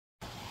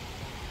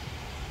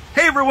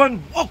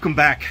everyone, welcome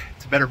back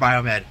to Better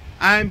Biomed.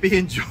 I'm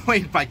being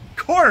joined by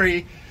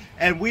Corey,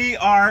 and we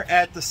are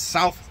at the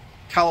South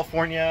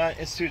California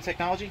Institute of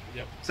Technology.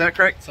 Yep. Is that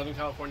correct? Southern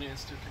California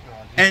Institute of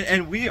Technology.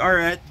 And we are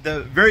at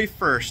the very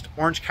first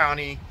Orange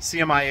County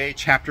CMIA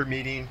chapter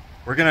meeting.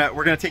 We're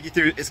gonna take you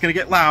through. It's gonna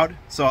get loud,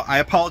 so I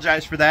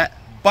apologize for that.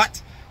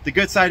 But the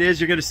good side is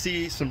you're gonna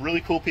see some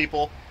really cool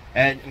people,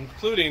 and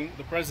including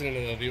the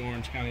president of the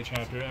Orange County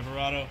chapter,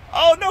 Everardo.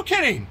 Oh, no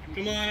kidding!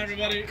 Come on,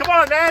 everybody! Come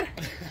on, man!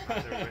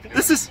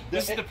 This is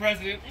the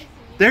president.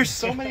 There's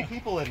so many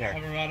people in there.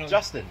 Everardo.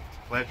 Justin.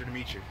 Pleasure to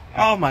meet you.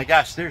 Oh my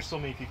gosh, there's so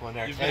many people in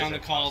there. You've been on the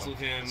calls with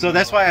him. So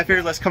that's why I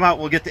figured let's come out,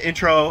 we'll get the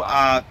intro.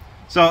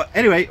 So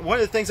anyway, one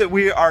of the things that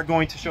we are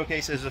going to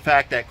showcase is the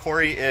fact that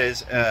Corey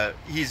is,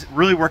 he's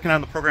really working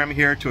on the program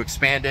here to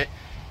expand it.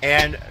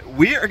 And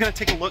we are gonna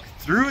take a look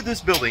through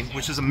this building,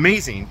 which is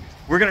amazing.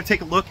 We're gonna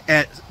take a look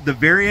at the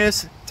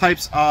various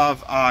types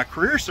of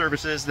career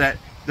services that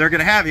they're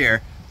gonna have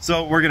here.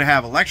 So we're gonna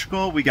have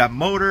electrical, we got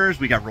motors,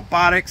 we got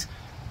robotics.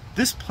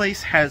 This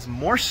place has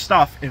more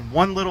stuff in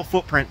one little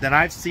footprint than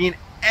I've seen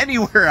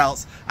anywhere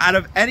else out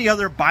of any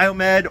other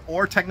biomed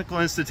or technical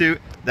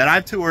institute that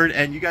I've toured,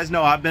 and you guys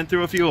know I've been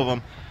through a few of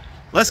them.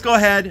 Let's go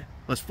ahead,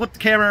 let's flip the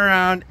camera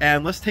around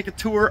and let's take a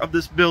tour of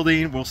this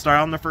building. We'll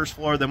start on the first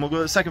floor, then we'll go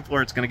to the second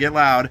floor. It's gonna get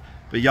loud,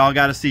 but y'all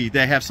gotta see,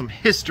 they have some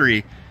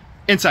history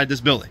inside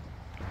this building.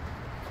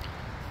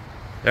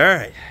 All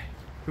right,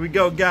 here we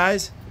go,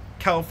 guys.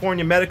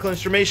 California Medical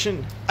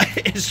Instrumentation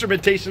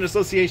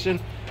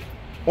Association,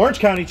 Orange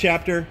County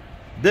chapter.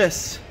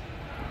 This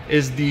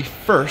is the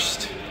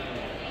first.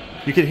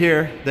 You can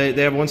hear they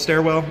have one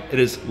stairwell. It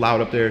is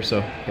loud up there,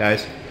 so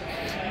guys.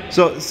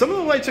 So some of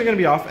the lights are gonna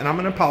be off, and I'm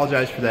gonna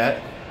apologize for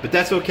that, but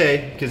that's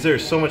okay because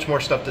there's so much more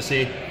stuff to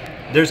see.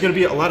 There's gonna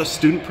be a lot of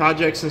student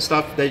projects and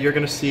stuff that you're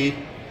gonna see,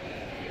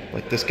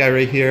 like this guy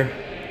right here.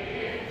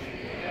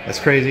 That's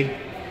crazy.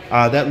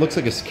 That looks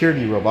like a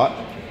security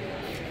robot.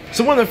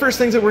 So one of the first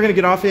things that we're gonna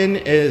get off in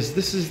is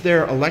this is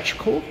their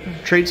electrical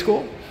trade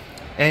school.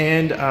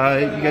 And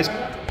you guys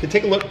can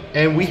take a look,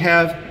 and we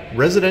have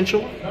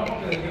residential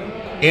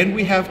and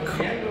we have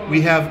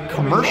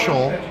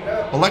commercial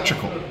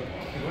electrical.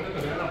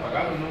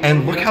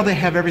 And look how they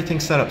have everything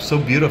set up so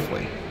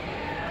beautifully.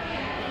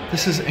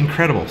 This is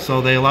incredible.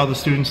 So they allow the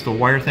students to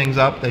wire things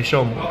up. They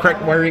show them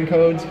correct wiring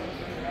codes.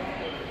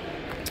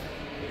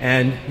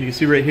 And you can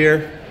see right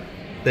here,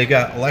 they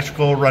got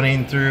electrical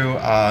running through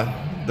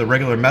the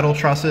regular metal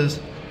trusses,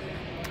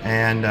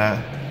 and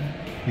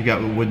you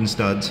got wooden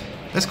studs.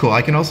 That's cool.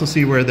 I can also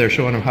see where they're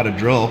showing them how to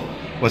drill,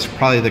 what's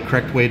probably the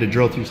correct way to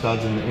drill through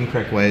studs and the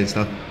incorrect way and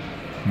stuff.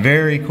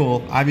 Very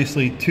cool.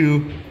 Obviously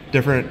two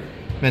different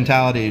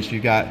mentalities.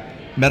 You got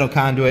metal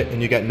conduit and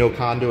you got no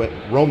conduit.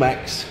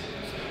 Romex.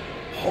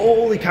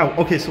 Holy cow.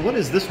 Okay, so what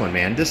is this one,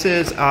 man? This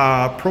is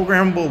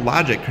programmable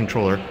logic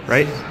controller,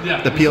 right?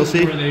 Yeah. The PLC? This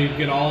is where they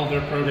get all of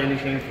their programming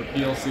training for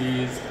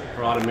PLCs,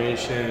 for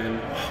automation.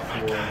 Oh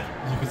my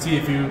God. You can see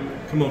if you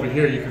come over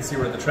here, you can see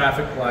where the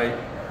traffic light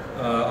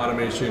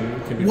automation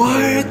can be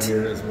what?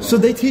 Here as well. So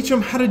they teach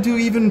them how to do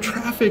even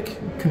traffic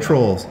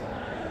controls.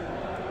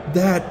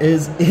 That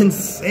is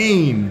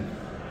insane.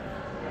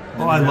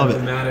 Oh, I love it.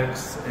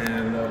 Pneumatics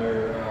and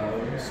other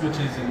switches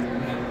and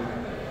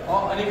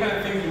any kind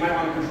of thing you might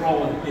want to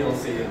control with the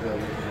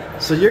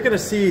PLC. So you're going to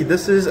see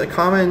this is a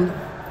common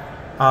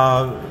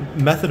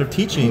method of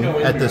teaching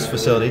at this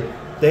facility.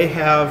 They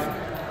have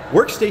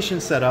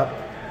workstations set up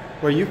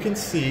where you can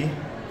see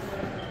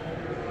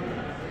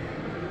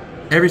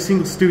every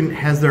single student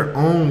has their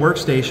own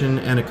workstation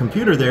and a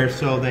computer there,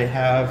 so they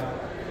have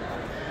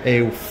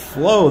a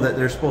flow that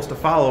they're supposed to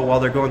follow while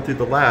they're going through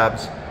the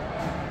labs.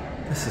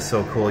 This is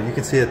so cool. You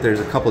can see that there's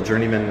a couple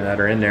journeymen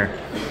that are in there.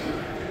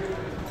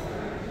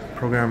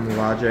 Programmable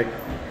logic.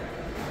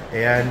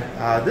 And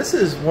this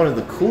is one of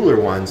the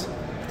cooler ones.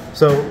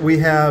 So we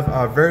have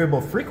variable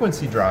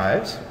frequency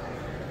drives.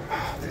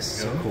 Oh, this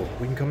is so cool.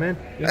 We can come in?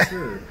 Yes,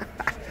 sir.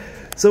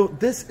 So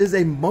this is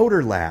a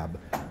motor lab.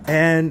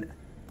 And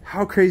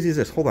how crazy is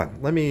this? Hold on,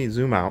 let me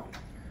zoom out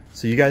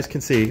so you guys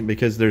can see,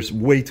 because there's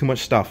way too much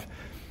stuff.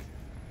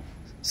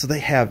 So they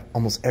have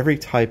almost every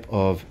type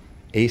of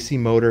AC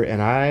motor,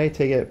 and I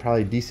take it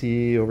probably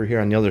DC over here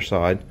on the other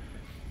side.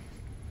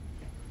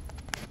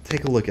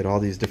 Take a look at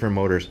all these different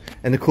motors.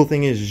 And the cool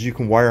thing is you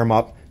can wire them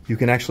up, you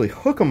can actually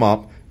hook them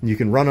up, and you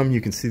can run them, you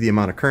can see the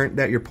amount of current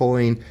that you're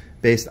pulling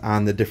based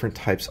on the different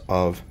types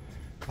of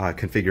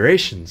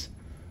configurations.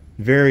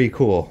 Very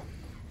cool.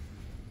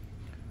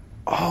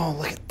 Oh,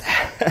 look at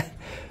that.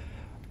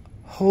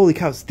 Holy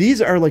cows.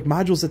 These are like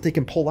modules that they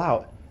can pull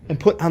out and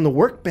put on the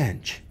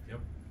workbench. Yep.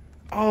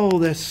 Oh,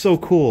 that's so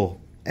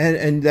cool.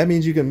 And that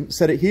means you can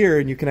set it here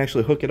and you can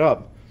actually hook it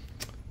up.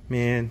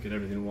 Man. Get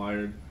everything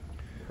wired,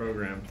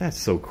 programmed. That's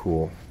so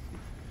cool.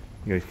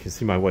 You guys can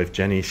see my wife,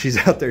 Jenny. She's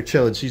out there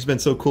chilling. She's been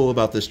so cool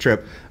about this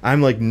trip.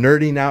 I'm like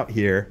nerding out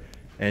here,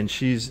 and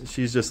she's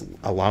just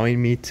allowing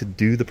me to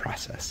do the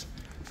process.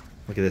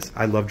 Look at this.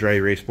 I love dry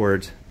erase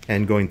boards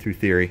and going through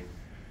theory.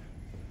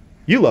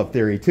 You love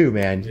theory too,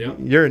 man. Yep.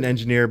 You're an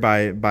engineer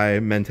by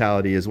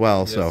mentality as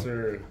well. Yes, so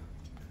sir.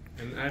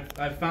 And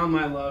I've found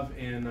my love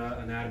in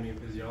anatomy and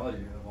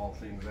physiology of all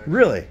things. Actually.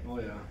 Really? Oh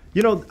yeah.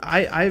 You know,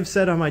 I've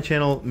said on my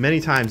channel many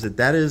times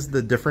that is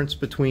the difference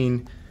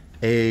between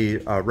a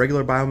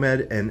regular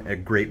biomed and a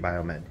great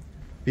biomed.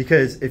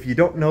 Because if you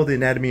don't know the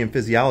anatomy and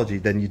physiology,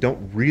 then you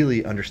don't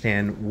really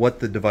understand what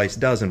the device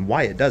does and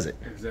why it does it.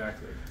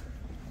 Exactly.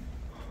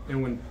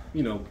 And when,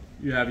 you know,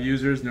 you have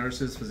users,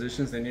 nurses,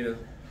 physicians, they need a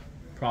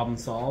problem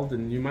solved,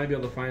 and you might be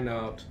able to find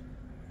out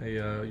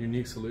a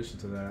unique solution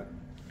to that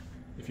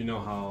if you know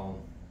how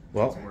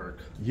things work.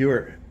 You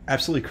are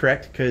absolutely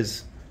correct,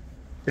 because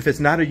if it's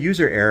not a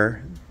user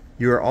error,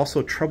 you are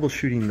also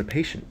troubleshooting the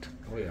patient.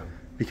 Oh yeah.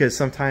 Because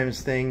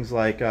sometimes things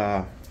like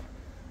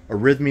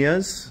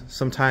arrhythmias,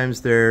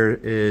 sometimes there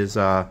is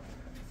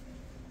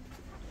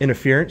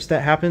interference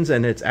that happens,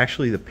 and it's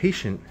actually the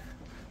patient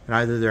and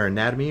either their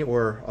anatomy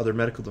or other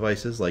medical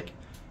devices like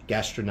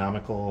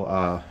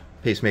gastronomical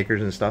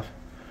pacemakers and stuff.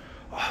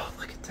 Oh,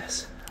 look at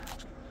this.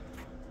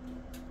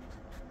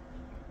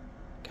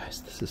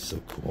 Guys, this is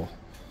so cool.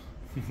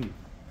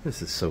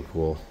 This is so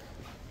cool.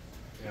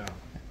 Yeah.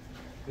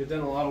 They've done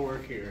a lot of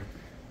work here.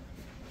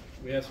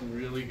 We have some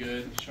really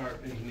good,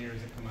 sharp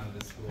engineers that come out of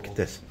this school. Look at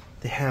this.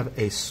 They have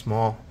a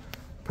small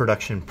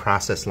production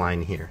process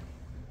line here.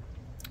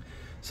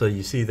 So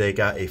you see they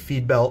got a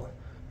feed belt.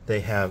 They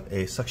have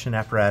a suction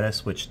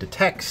apparatus which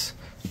detects,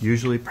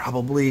 usually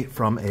probably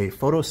from a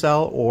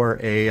photocell or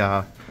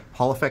a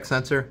Hall effect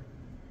sensor.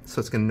 So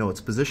it's going to know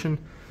its position.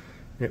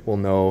 It will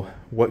know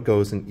what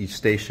goes in each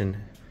station.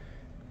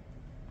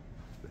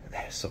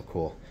 That is so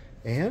cool.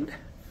 And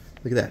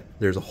look at that.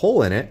 There's a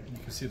hole in it. You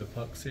can see the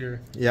pucks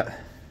here. Yeah.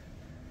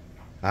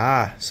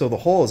 Ah, so the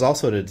hole is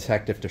also to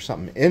detect if there's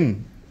something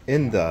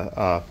in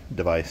the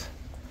device.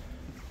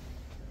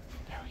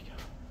 There we go.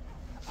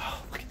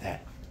 Oh, look at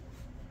that.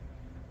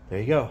 There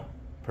you go.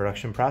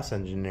 Production process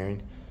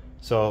engineering.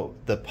 So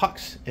the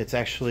pucks, it's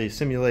actually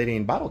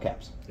simulating bottle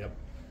caps. Yep.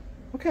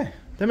 Okay,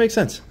 that makes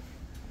sense.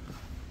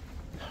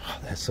 Oh,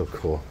 that's so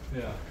cool.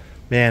 Yeah.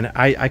 Man,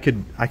 I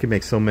could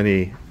make so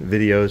many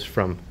videos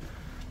from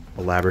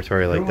a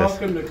laboratory like this. You're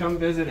welcome to come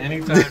visit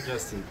anytime,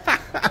 Justin.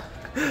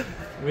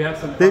 We have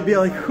some. They'd be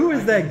like, "Who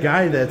is that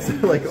guy that's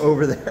like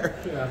over there?"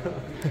 Yeah.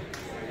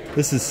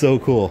 This is so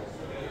cool.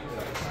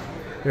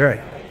 You're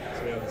right.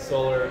 So we have the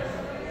solar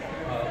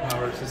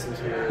power systems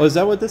here. Oh, is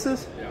that what this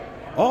is? Yeah.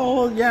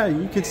 Oh, yeah.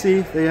 You can see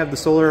they have the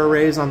solar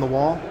arrays on the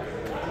wall.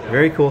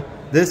 Very cool.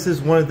 This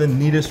is one of the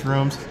neatest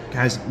rooms,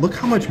 guys. Look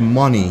how much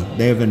money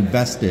they have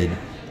invested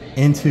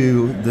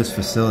into this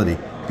facility.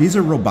 These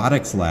are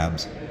robotics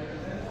labs.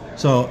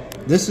 So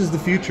this is the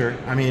future.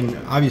 I mean,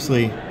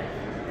 obviously,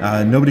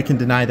 nobody can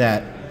deny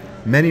that.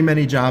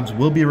 Many jobs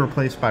will be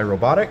replaced by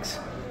robotics.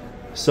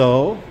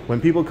 So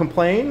when people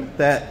complain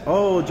that,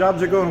 oh,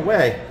 jobs are going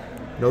away,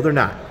 no, they're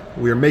not.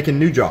 We're making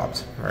new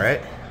jobs, all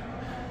right?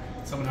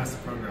 Someone has to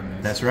program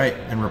these. That's right,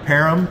 and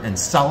repair them and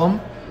sell them.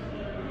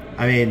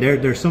 I mean,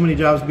 there's so many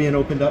jobs being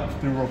opened up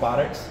through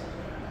robotics.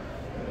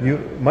 You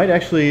might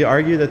actually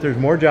argue that there's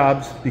more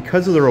jobs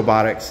because of the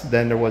robotics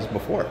than there was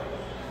before.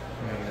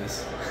 Yeah, it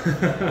is.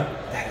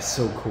 That is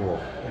so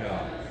cool.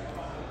 Yeah.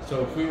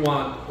 So if we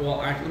want, well,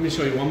 let me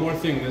show you one more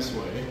thing this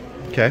way.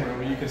 Okay.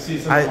 Where you can see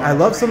some I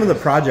love some of the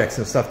projects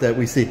and stuff that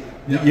we see.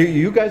 Yeah.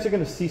 You guys are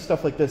going to see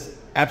stuff like this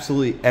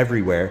absolutely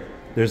everywhere.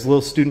 There's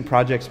little student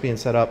projects being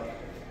set up.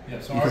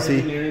 Yeah, so you our can see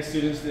engineering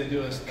students, they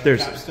do a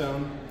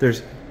capstone.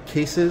 There's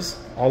cases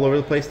all over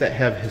the place that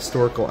have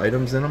historical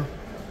items in them.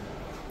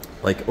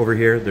 Like over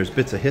here, there's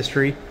bits of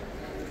history.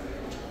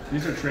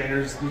 These are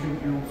trainers.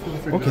 You feel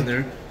free to go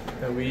there.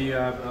 That we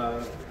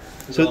have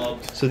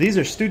developed. So these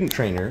are student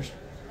trainers.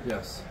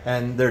 Yes.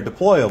 And they're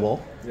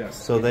deployable. Yes.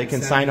 So they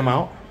can sign them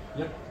out.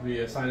 Yep. We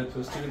assign it to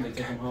a student. They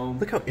take them home.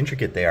 Look how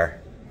intricate they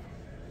are.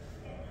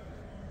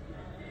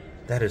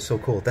 That is so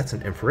cool. That's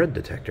an infrared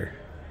detector.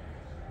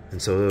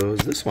 And so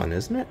is this one,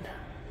 isn't it?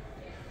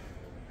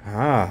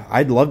 Ah,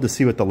 I'd love to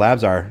see what the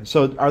labs are.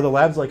 So are the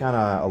labs like on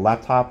a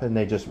laptop and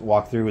they just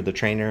walk through with the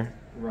trainer?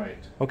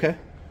 Right. Okay.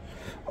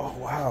 Oh,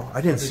 wow.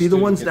 I didn't see the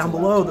ones down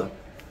below.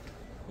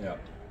 Yeah.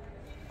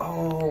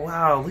 Oh,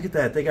 wow. Look at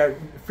that. They got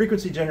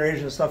frequency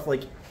generation and stuff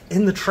like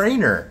in the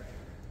trainer.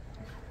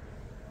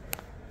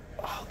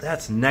 Oh,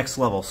 that's next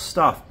level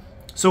stuff.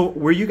 So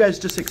were you guys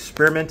just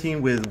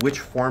experimenting with which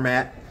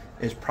format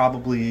is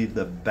probably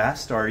the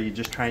best, or are you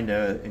just trying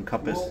to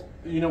encompass? Well,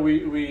 you know,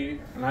 we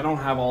and I don't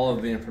have all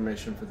of the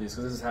information for these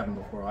because this has happened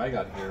before I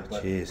got here.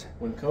 But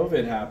when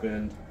COVID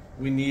happened,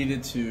 we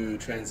needed to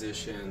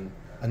transition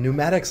a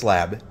pneumatics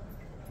lab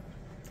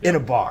in a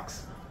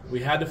box.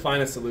 We had to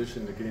find a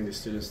solution to getting the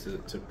students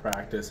to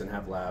practice and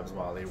have labs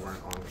while they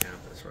weren't on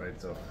campus, right?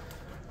 So,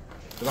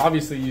 but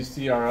obviously you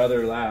see our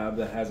other lab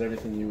that has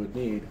everything you would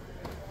need,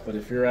 but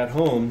if you're at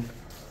home,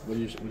 what are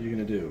you going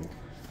to do?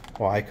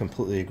 Well, I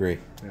completely agree.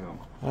 Yeah.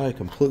 I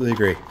completely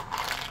agree.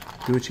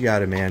 Do what you got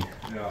to, man.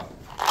 Yeah.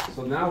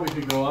 So now we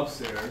could go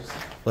upstairs.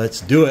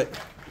 Let's do it.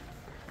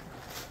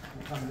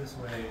 We'll come this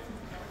way.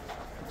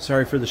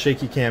 Sorry for the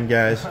shaky cam,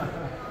 guys.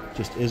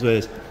 Just is what it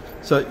is.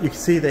 So you can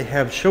see they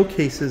have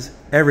showcases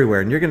everywhere,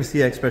 and you're going to see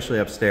that especially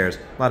upstairs.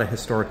 A lot of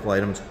historical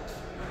items.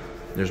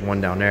 There's one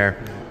down there.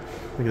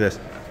 Look at this.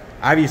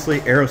 Obviously,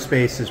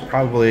 aerospace is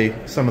probably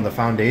some of the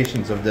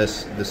foundations of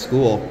this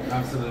school.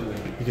 Absolutely.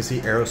 You can see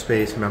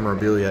aerospace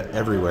memorabilia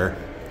everywhere.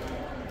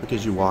 Look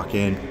as you walk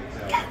in.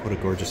 God, what a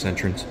gorgeous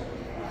entrance.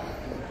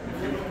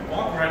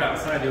 Walk right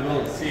outside, you'll be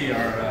able to see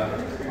our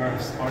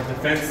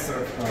defense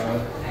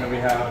that we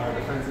have, our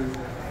defenses,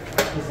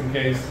 just in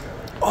case.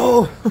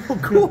 Oh,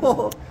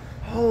 cool.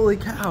 Holy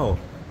cow.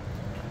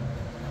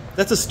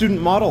 That's a student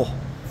model.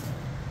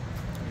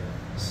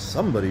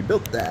 Somebody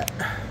built that.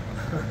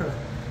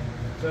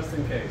 Just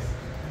in case.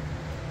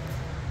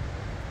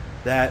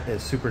 That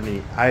is super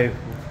neat. I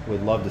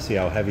would love to see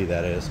how heavy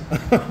that is. Oh,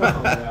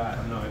 yeah, I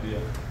have no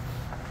idea.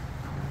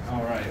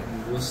 All right,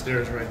 those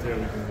stairs right there,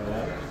 we can go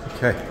up.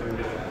 Okay.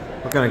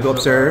 We're going to go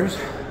upstairs.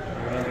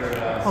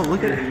 Oh,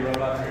 look at it. Look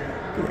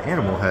at the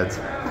animal heads.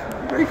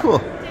 Very cool.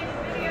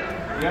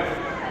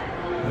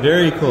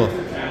 Very cool.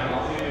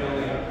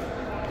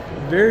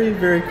 Very,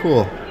 very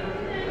cool.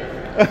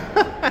 This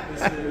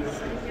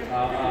is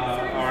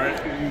our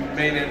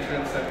main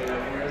entrance that we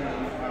have here.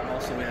 And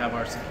also, we have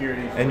our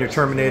security. And your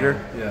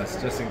Terminator.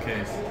 Yes, just in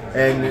case.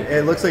 And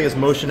it looks like it's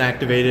motion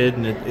activated,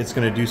 and it's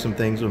going to do some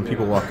things when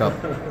people walk up.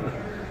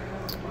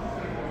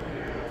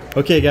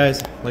 Okay,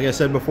 guys, like I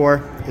said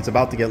before, it's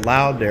about to get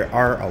loud. There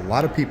are a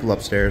lot of people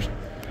upstairs,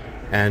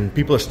 and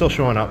people are still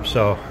showing up.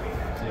 So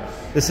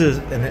this is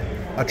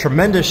a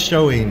tremendous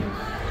showing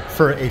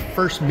for a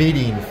first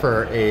meeting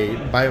for a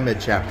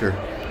biomed chapter.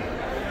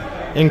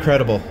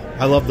 Incredible.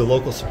 I love the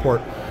local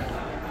support.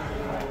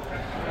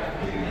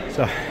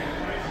 So,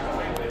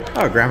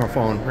 oh,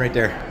 gramophone right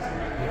there.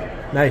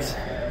 Nice.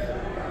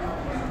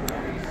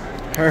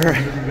 All right.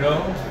 Here we go.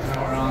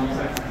 Now we're on the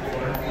second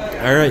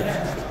floor. All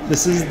right.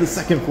 This is the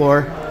second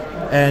floor,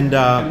 and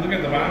Look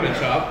at the biomed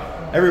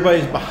shop.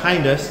 everybody's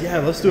behind us. Yeah,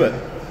 let's do it.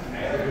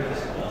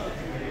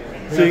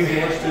 So you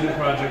more student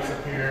projects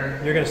up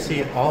here. You're gonna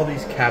see all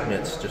these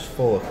cabinets just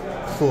full of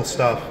cool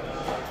stuff.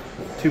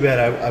 Too bad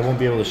I won't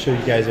be able to show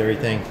you guys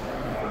everything.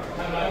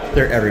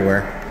 They're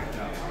everywhere.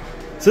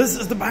 So this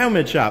is the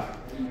biomed shop,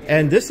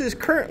 and this is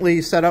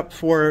currently set up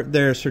for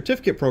their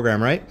certificate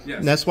program, right? Yes.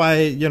 And that's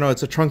why, you know,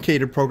 it's a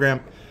truncated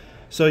program.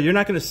 So you're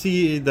not going to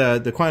see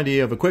the quantity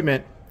of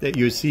equipment that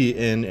you would see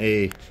in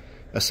a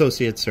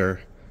associate's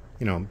or,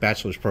 you know,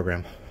 bachelor's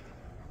program.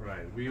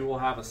 Right. We will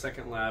have a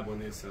second lab when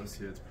the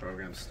associate's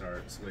program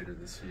starts later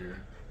this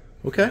year.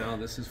 Okay. Now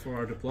this is for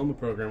our diploma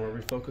program, where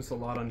we focus a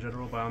lot on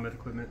general biomed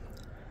equipment,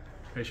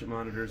 patient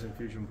monitors,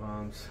 infusion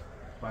pumps,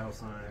 vital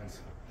signs,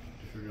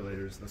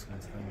 defibrillators, those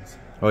kinds of things.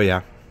 Oh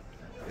yeah.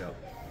 Yep.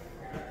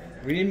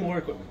 We need more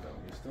equipment though.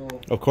 We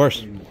still Of course.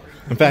 need more.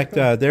 In fact,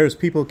 there's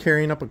people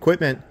carrying up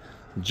equipment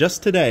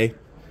just today.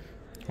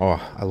 Oh,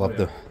 I love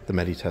the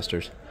Medi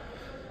testers.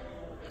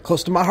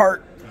 Close to my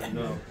heart. I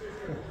know.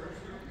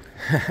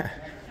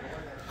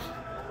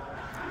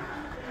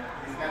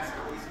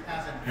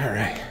 All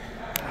right.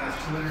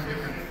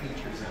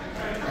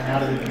 And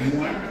out of the new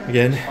one,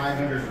 Again,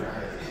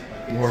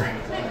 500 more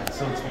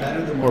So it's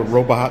better than more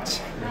robots.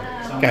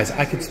 Guys,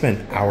 I could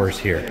spend hours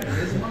here.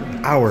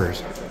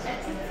 Hours.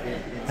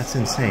 That's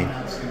insane.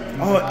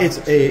 Oh,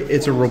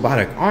 it's a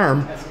robotic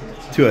arm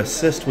to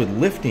assist with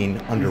lifting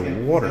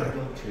underwater.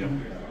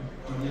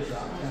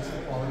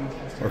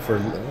 Or for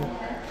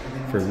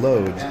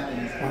loads.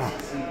 Wow.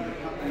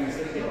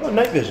 Oh,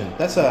 night vision.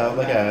 That's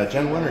like a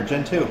Gen 1 or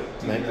Gen 2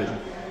 night vision.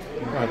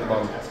 Right at the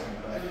bottom.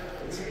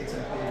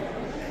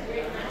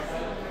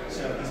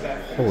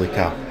 Holy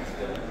cow.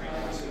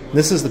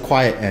 This is the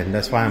quiet end.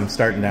 That's why I'm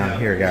starting down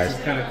here, guys.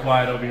 It's kind of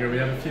quiet over here. We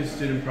have a few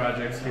student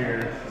projects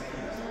here.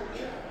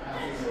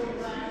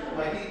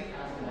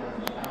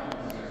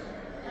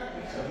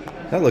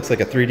 That looks like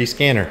a 3D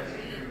scanner.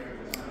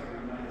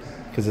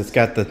 Because it's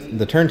got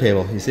the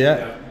turntable. You see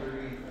that?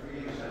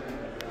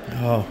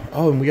 Oh,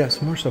 and we got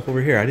some more stuff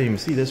over here. I didn't even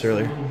see this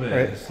earlier. A little bit,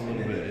 Right. just a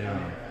little bit,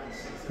 yeah.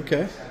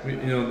 Okay.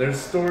 There's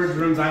storage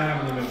rooms I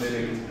haven't even been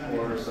in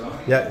before, so.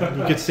 Yeah,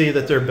 you can see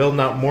that they're building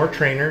out more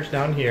trainers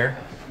down here.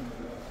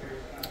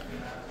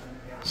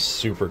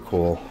 Super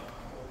cool.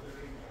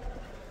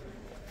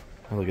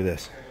 Oh, look at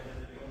this.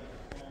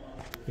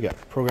 We got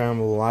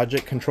programmable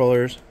logic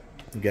controllers.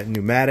 We got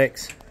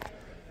pneumatics.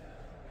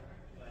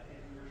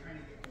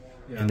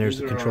 Yeah, And there's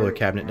these the are controller our-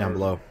 cabinet down our-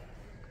 below.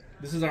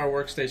 This is our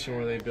workstation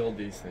where they build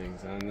these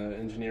things, and the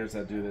engineers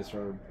that do this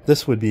are.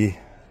 This would be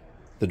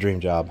the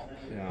dream job.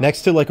 Yeah.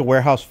 Next to like a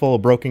warehouse full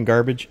of broken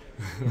garbage,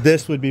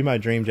 this would be my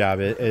dream job,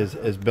 is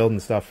building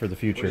stuff for the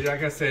future. Well,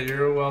 like I said,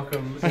 you're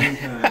welcome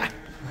anytime.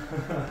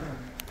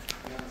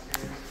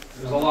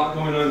 There's a lot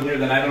going on here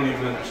that I don't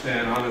even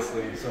understand,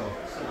 honestly. So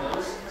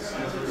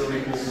it's a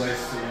really cool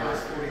place to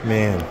use.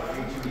 Man,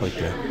 like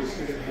that.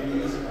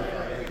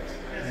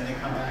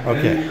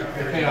 Okay.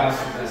 The chaos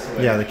is this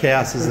way. Yeah, the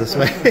chaos is this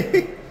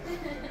way.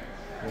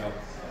 Yeah.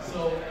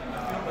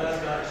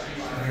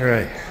 All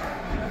right.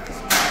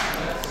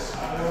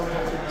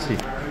 Let's see.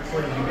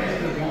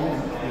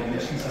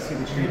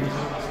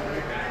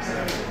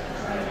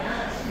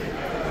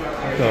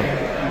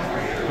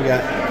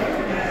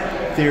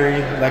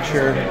 theory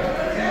lecture.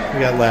 We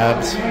got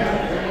labs.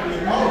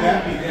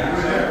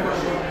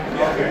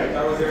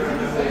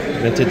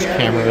 Vintage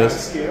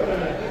cameras.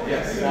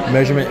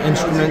 Measurement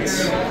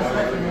instruments.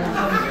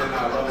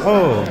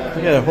 Oh,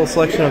 we got a whole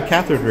selection of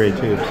cathode ray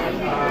tubes.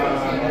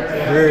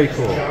 Very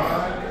cool.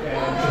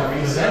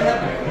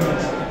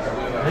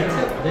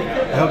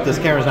 I hope this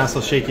camera's not so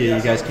shaky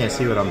you guys can't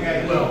see what I'm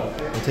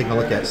taking a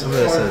look at. Some of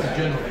this is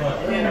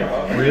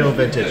real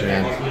vintage,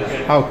 man.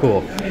 How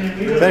cool. So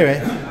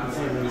anyway.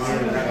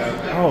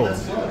 Oh.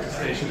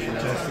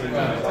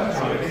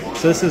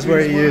 So this is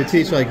where you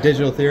teach like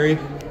digital theory?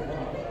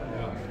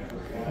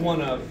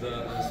 One of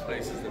the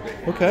spaces that they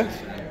Okay.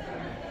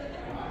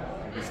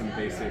 maybe some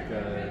basic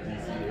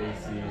DC,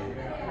 AC,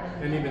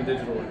 and even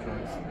digital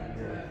electronics.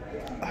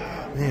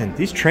 Man,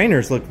 these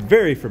trainers look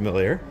very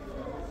familiar.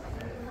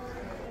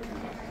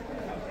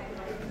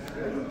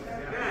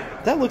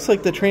 That looks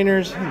like the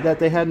trainers that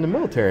they had in the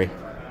military.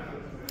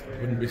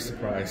 Wouldn't be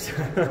surprised.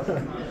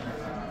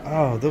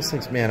 Oh, those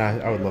things, man,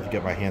 I would love to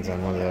get my hands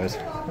on one of those.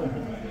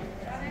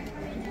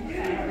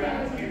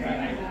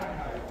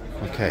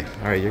 Okay,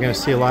 all right, you're going to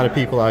see a lot of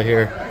people out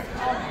here.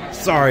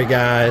 Sorry,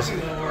 guys.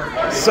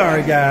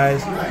 Sorry,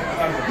 guys.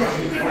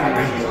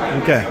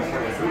 Okay,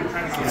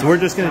 so we're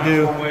just going to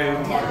do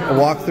a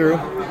walkthrough.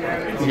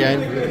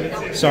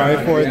 Again, sorry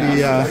for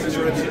the,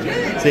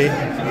 see,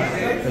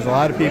 there's a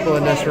lot of people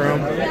in this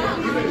room.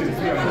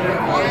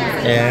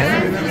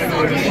 And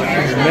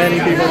there's many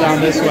people down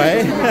this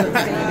way.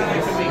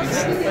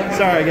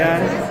 Sorry,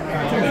 guys.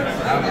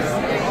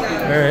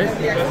 All right,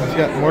 we've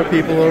got more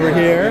people over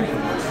here.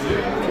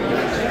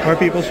 More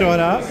people showing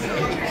up.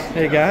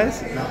 Hey,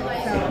 guys.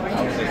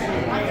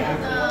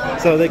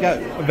 So they got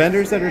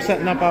vendors that are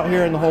setting up out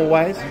here in the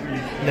hallways.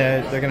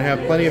 They're going to have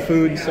plenty of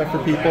food and stuff for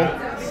people.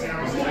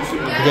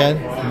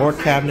 Again, more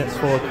cabinets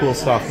full of cool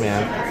stuff,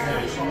 man.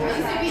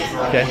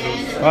 Okay.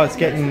 Oh, it's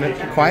getting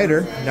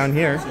quieter down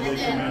here.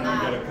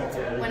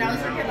 When I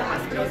was working at the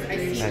hospitals, I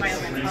see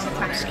violins all the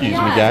time. Excuse me,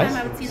 guys.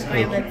 I would see the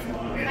violins.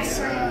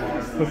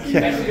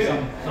 Okay.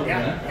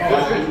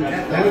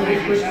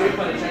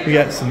 We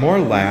got some more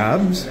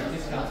labs.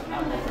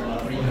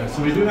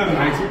 So we do have an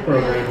IT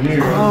program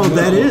here. Oh,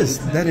 that is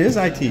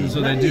IT.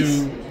 So they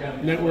do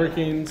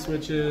networking,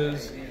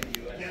 switches,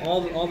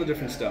 all the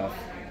different stuff.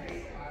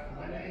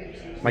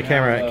 My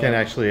camera can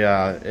actually,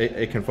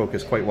 it can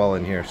focus quite well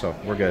in here, so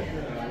we're good.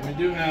 We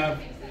do have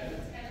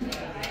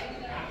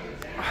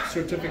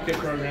certificate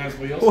programs.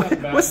 We also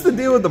have What's the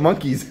deal with the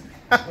monkeys?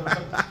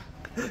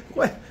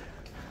 What?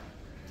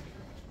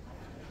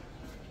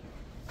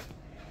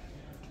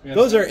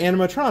 Those are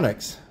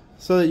animatronics,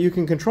 so that you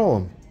can control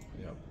them.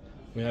 Yep.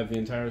 We have the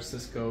entire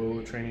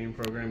Cisco training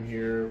program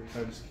here,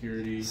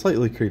 cybersecurity.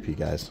 Slightly creepy,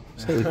 guys.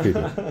 Slightly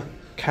creepy.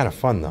 Kind of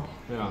fun, though.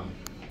 Yeah.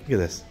 Look at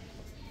this.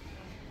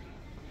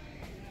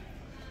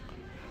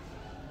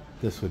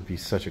 This would be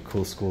such a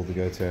cool school to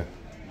go to.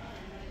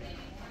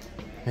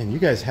 Man, you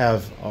guys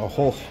have a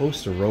whole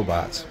host of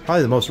robots.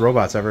 Probably the most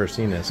robots I've ever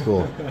seen in a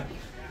school.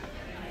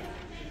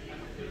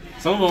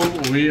 Some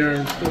of them we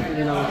are still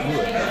figuring out what to do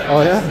with.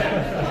 Oh,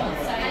 yeah?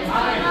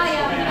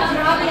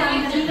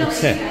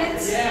 Okay.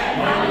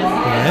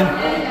 And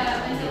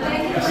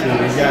let's see, we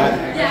got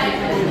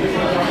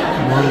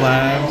more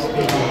labs.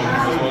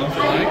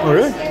 Oh,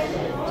 really?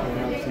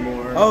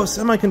 Oh,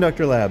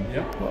 semiconductor lab.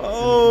 Yep.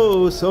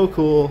 Oh, so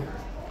cool.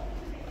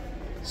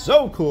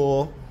 So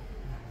cool.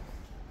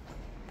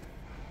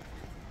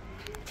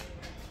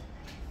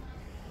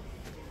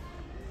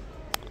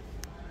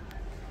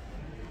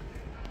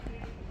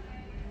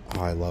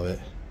 Oh, I love it.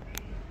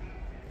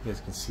 You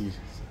guys can see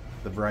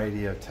the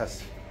variety of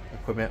test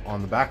equipment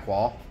on the back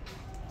wall.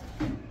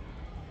 Yeah.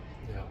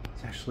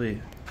 It's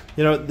actually,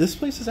 you know, this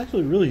place is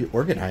actually really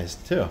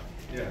organized too.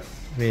 Yes.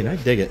 I mean, I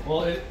dig it.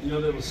 Well,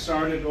 that was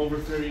started over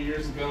 30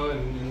 years ago,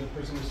 and the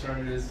person who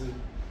started is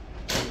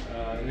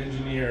an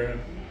engineer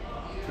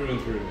through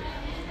and through.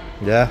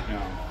 Yeah.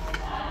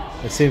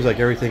 Yeah. It seems like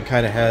everything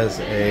kind of has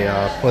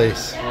a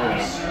place.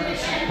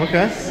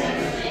 Okay.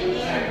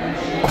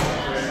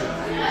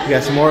 We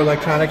got some more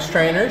electronics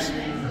trainers.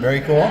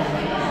 Very cool.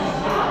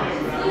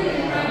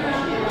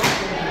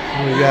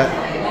 And we got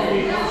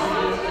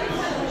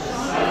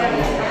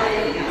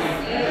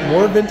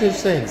more vintage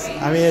things.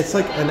 I mean, it's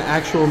like an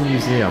actual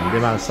museum, the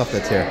amount of stuff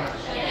that's here.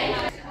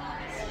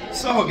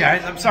 So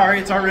guys, I'm sorry,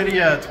 it's already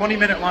a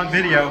 20-minute long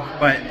video,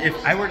 but if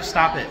I were to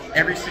stop at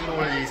every single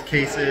one of these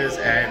cases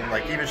and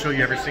like even show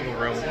you every single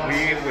room,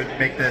 we would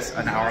make this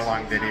an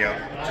hour-long video.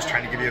 Just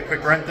trying to give you a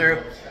quick run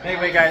through.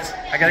 Anyway guys,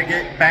 I gotta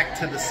get back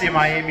to the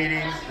CMIA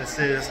meeting. This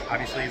is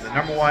obviously the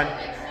 #1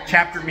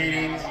 chapter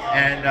meeting,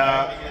 and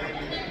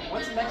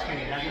what's the next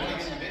meeting?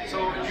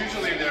 So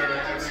usually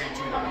they're every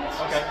 2 months.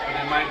 Okay. But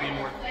it might be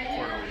more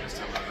quarterly this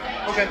time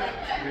around. Okay.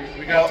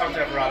 We got to talk to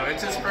Everado.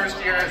 It's his first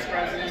year as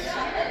president,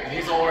 and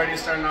he's already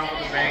starting off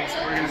with the banks.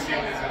 We're going to see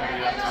what he's going to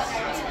do after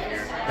the rest of the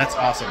year. That's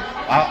awesome.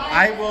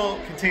 I will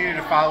continue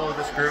to follow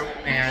this group,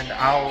 and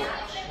I'll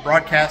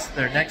broadcast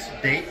their next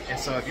date. And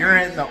so if you're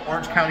in the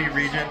Orange County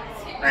region,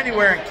 or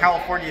anywhere in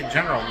California in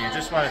general, and you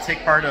just want to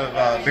take part of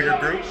a bigger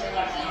group,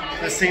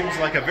 this seems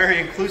like a very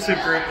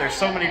inclusive group. There's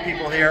so many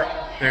people here.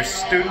 There's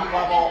student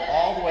level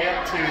all the way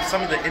up to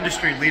some of the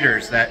industry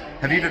leaders that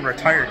have even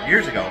retired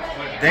years ago.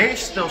 They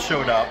still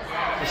showed up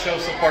to show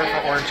support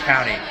for Orange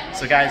County.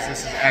 So guys,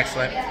 this is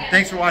excellent.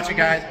 Thanks for watching,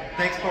 guys.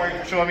 Thanks, Corey,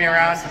 for showing me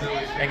around.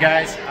 And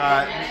guys,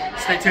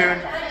 stay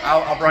tuned.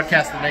 I'll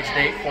broadcast the next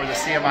date for the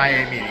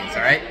CMIA meetings,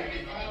 all right?